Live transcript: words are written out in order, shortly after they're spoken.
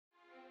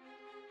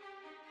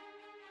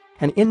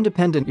An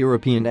independent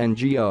European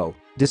NGO,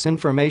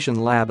 Disinformation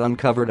Lab,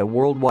 uncovered a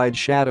worldwide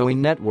shadowy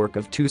network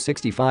of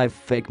 265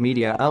 fake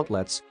media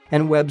outlets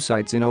and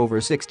websites in over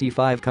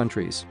 65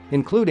 countries,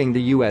 including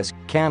the US,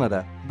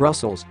 Canada,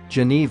 Brussels,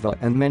 Geneva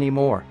and many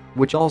more,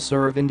 which all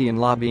serve Indian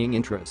lobbying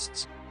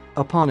interests.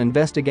 Upon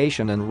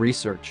investigation and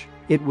research,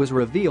 it was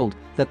revealed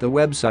that the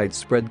websites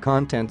spread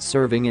content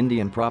serving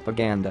Indian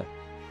propaganda.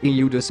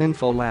 EU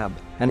Disinfo Lab,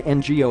 an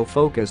NGO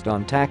focused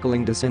on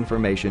tackling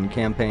disinformation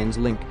campaigns,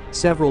 link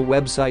several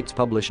websites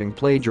publishing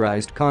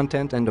plagiarized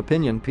content and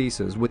opinion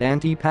pieces with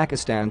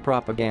anti-Pakistan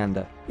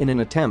propaganda in an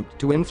attempt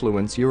to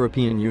influence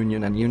European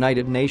Union and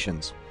United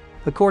Nations.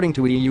 According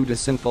to EU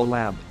Disinfo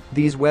Lab,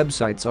 these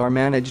websites are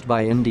managed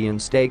by Indian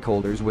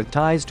stakeholders with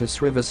ties to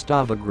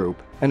Srivastava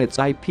Group, and its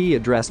IP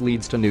address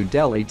leads to New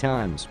Delhi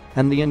Times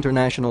and the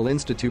International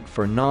Institute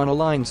for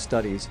Non-Aligned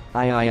Studies,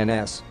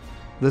 IINS.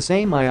 The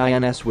same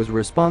IINS was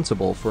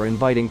responsible for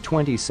inviting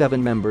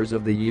 27 members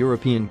of the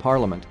European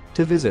Parliament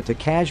to visit to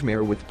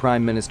Kashmir with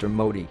Prime Minister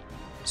Modi.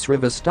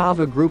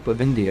 Srivastava Group of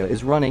India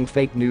is running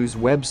fake news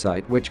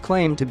website which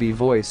claimed to be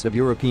Voice of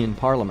European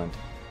Parliament.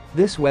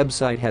 This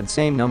website had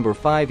same number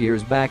 5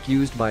 years back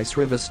used by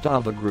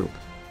Srivastava Group.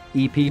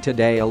 EP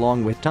Today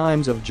along with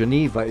Times of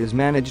Geneva is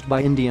managed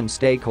by Indian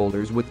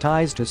stakeholders with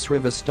ties to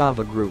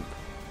Srivastava Group.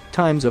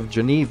 Times of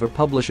Geneva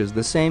publishes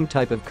the same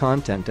type of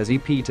content as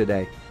EP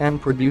Today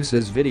and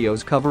produces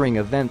videos covering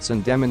events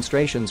and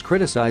demonstrations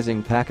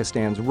criticizing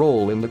Pakistan's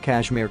role in the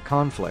Kashmir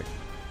conflict.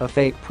 A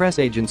fake press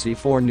agency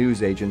for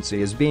news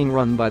agency is being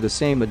run by the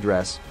same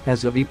address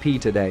as of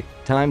EP Today,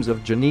 Times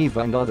of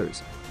Geneva and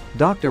others.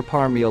 Dr.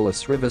 Parmila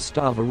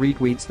Srivastava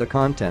retweets the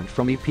content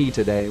from EP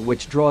Today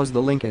which draws the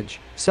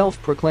linkage.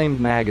 Self-proclaimed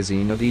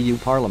magazine of EU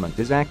Parliament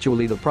is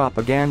actually the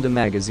propaganda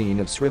magazine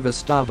of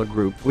Srivastava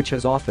Group which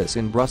has office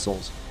in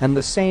Brussels, and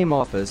the same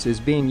office is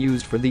being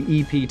used for the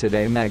EP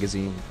Today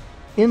magazine.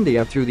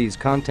 India through these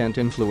content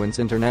influence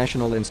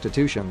international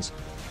institutions.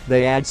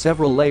 They add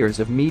several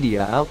layers of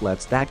media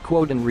outlets that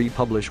quote and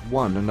republish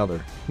one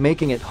another,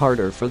 making it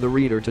harder for the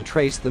reader to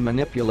trace the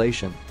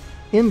manipulation.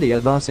 India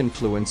thus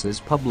influences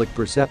public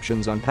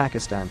perceptions on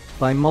Pakistan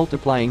by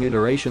multiplying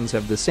iterations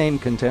of the same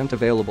content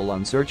available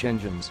on search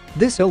engines.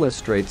 This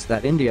illustrates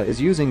that India is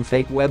using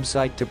fake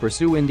website to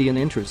pursue Indian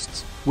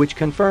interests, which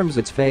confirms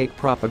its fake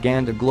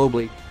propaganda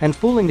globally and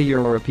fooling the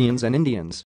Europeans and Indians.